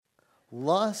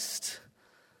lust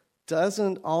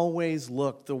doesn't always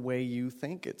look the way you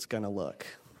think it's going to look.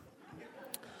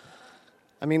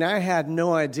 I mean, I had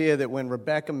no idea that when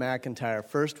Rebecca McIntyre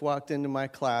first walked into my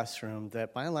classroom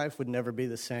that my life would never be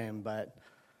the same. But,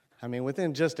 I mean,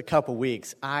 within just a couple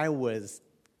weeks, I was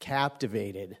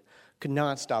captivated. Could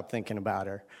not stop thinking about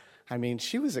her. I mean,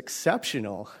 she was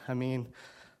exceptional. I mean,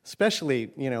 especially,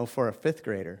 for a fifth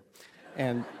grader.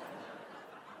 And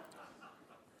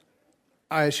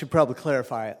I should probably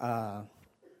clarify,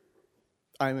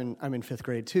 I'm in fifth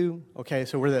grade too, okay?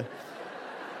 So we're the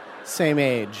same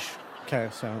age. Okay,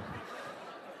 so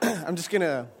I'm just going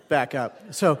to back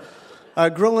up. So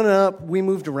growing up, we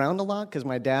moved around a lot because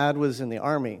my dad was in the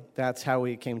Army. That's how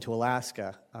we came to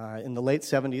Alaska. In the late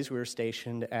 70s, we were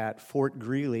stationed at Fort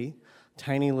Greely,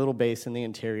 tiny little base in the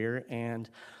interior. And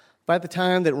by the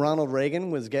time that Ronald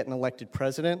Reagan was getting elected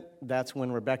president, that's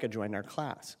when Rebecca joined our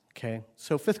class. Okay,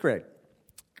 so fifth grade.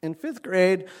 In fifth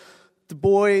grade, the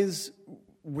boys,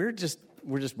 we're just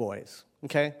boys,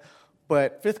 okay?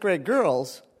 But fifth grade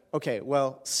girls, okay,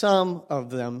 well, some of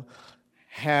them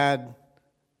had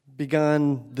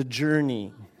begun the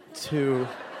journey to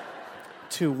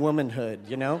womanhood,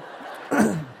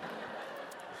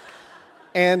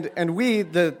 and we,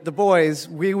 the boys,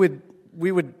 we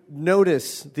would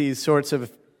notice these sorts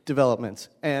of developments.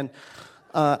 And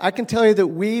I can tell you that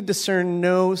we discern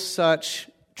no such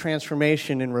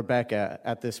transformation in Rebecca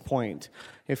at this point.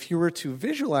 If you were to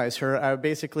visualize her, I would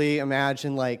basically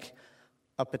imagine like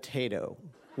a potato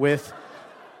with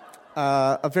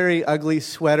a very ugly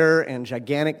sweater and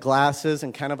gigantic glasses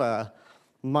and kind of a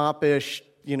moppish,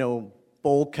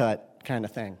 bowl cut kind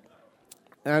of thing.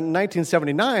 And in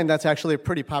 1979, that's actually a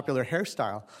pretty popular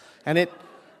hairstyle. And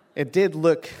it did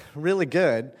look really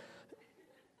good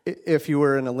if you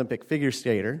were an Olympic figure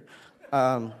skater.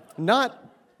 Not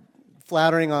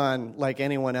flattering on like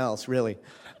anyone else, really.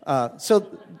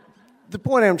 So the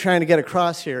point I'm trying to get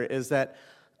across here is that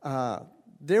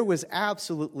there was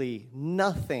absolutely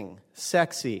nothing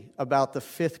sexy about the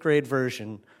fifth grade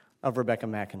version of Rebecca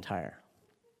McIntyre,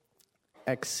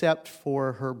 except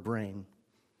for her brain.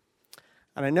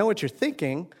 And I know what you're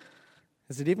thinking.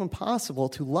 Is it even possible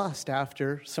to lust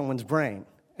after someone's brain?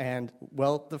 And,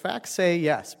 well, the facts say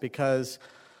yes, because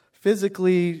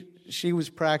physically she was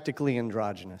practically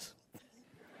androgynous.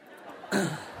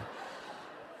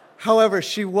 However,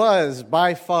 she was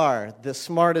by far the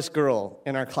smartest girl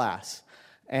in our class.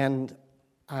 And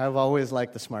I've always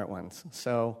liked the smart ones.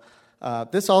 So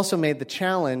this also made the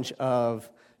challenge of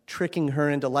tricking her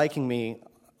into liking me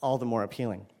all the more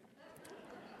appealing.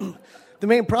 The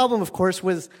main problem, of course,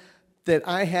 was that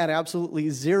I had absolutely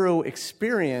zero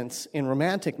experience in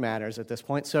romantic matters at this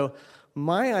point. So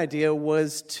my idea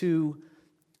was to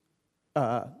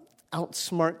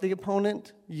outsmart the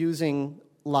opponent using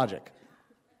logic.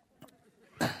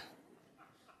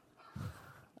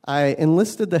 I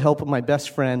enlisted the help of my best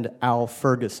friend, Al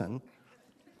Ferguson.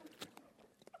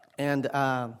 And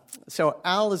so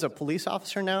Al is a police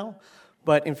officer now,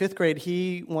 but in fifth grade,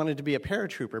 he wanted to be a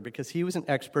paratrooper because he was an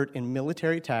expert in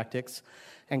military tactics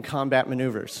and combat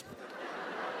maneuvers.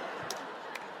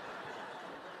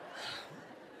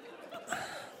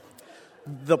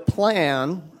 The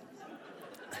plan,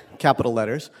 capital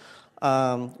letters,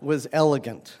 was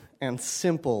elegant and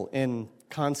simple in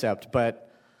concept, but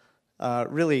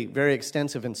really very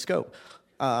extensive in scope.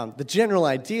 The general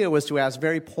idea was to ask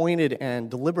very pointed and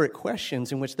deliberate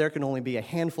questions in which there can only be a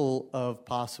handful of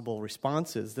possible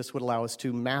responses. This would allow us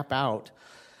to map out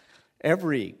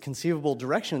every conceivable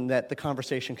direction that the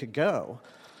conversation could go.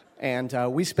 And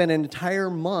we spent an entire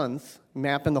month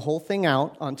mapping the whole thing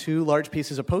out on 2 large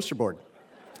pieces of poster board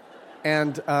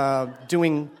and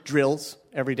doing drills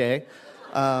every day.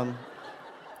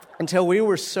 Until we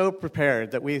were so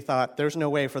prepared that we thought there's no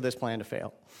way for this plan to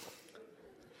fail.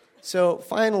 So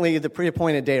finally, the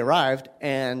pre-appointed day arrived,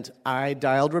 and I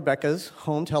dialed Rebecca's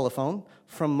home telephone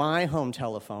from my home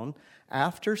telephone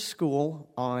after school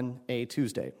on a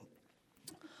Tuesday.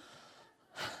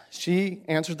 She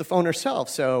answered the phone herself,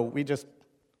 so we just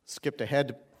skipped ahead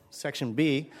to section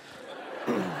B.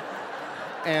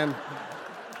 and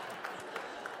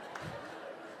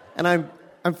I'm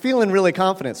feeling really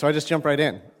confident, so I just jump right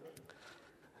in.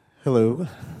 Hello,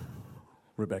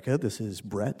 Rebecca, this is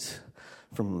Brett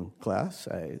from class.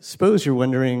 I suppose you're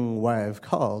wondering why I've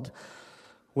called.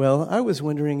 Well, I was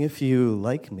wondering if you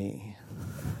like me.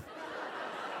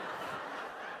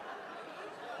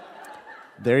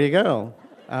 There you go.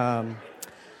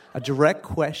 A direct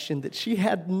question that she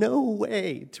had no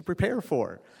way to prepare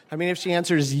for. I mean, if she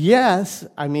answers yes,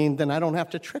 then I don't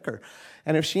have to trick her.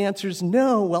 And if she answers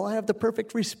no, well, I have the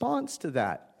perfect response to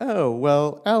that. Oh,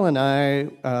 well, Al and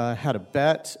I had a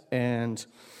bet, and,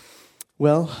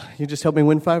 well, you just helped me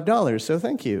win $5, so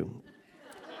thank you.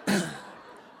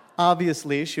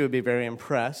 Obviously, she would be very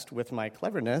impressed with my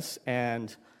cleverness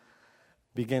and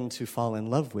begin to fall in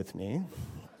love with me.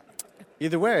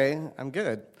 Either way, I'm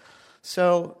good.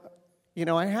 So,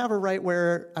 I have her right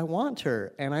where I want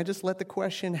her, and I just let the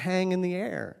question hang in the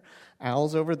air.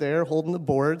 Al's over there holding the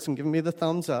boards and giving me the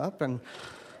thumbs up, and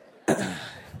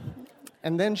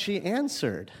and then she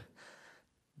answered,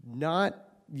 not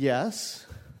yes,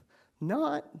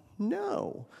 not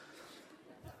no.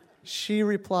 She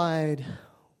replied,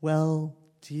 well,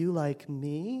 do you like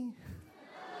me?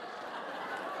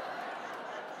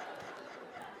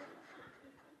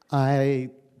 I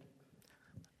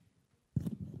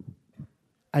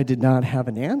did not have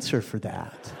an answer for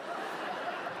that.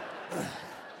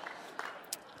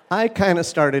 I kind of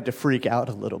started to freak out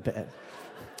a little bit.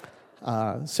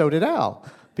 So did Al,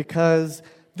 because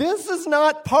this is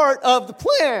not part of the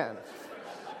plan.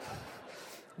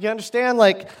 You understand?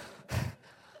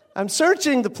 I'm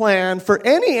searching the plan for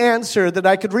any answer that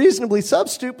I could reasonably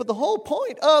substitute, but the whole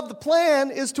point of the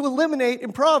plan is to eliminate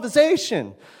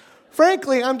improvisation.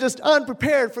 Frankly, I'm just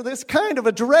unprepared for this kind of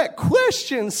a direct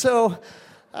question, so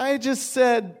I just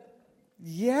said,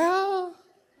 yeah.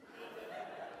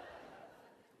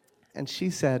 And she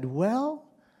said, well,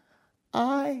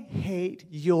 I hate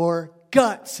your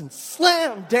guts, and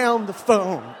slammed down the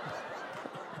phone.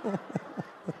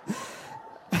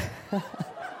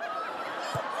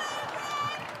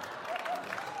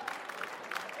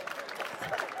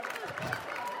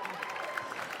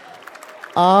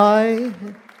 I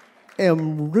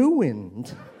am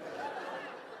ruined.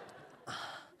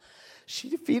 She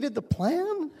defeated the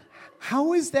plan?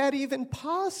 How is that even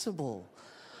possible?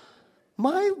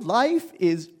 My life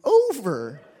is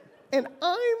over, and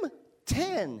I'm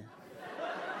 10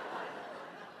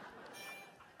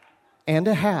 and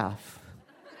a half.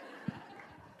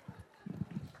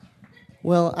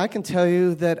 Well, I can tell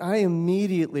you that I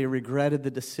immediately regretted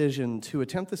the decision to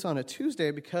attempt this on a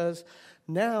Tuesday because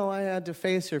now I had to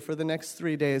face her for the next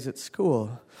 3 days at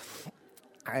school.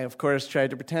 I, of course,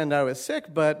 tried to pretend I was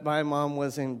sick, but my mom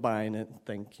wasn't buying it.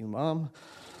 Thank you, Mom.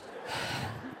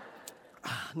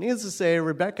 Needless to say,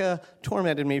 Rebecca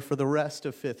tormented me for the rest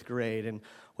of 5th grade, and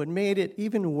what made it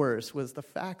even worse was the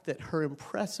fact that her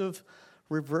impressive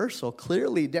reversal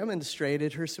clearly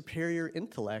demonstrated her superior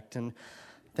intellect, and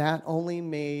that only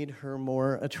made her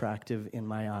more attractive in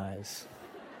my eyes.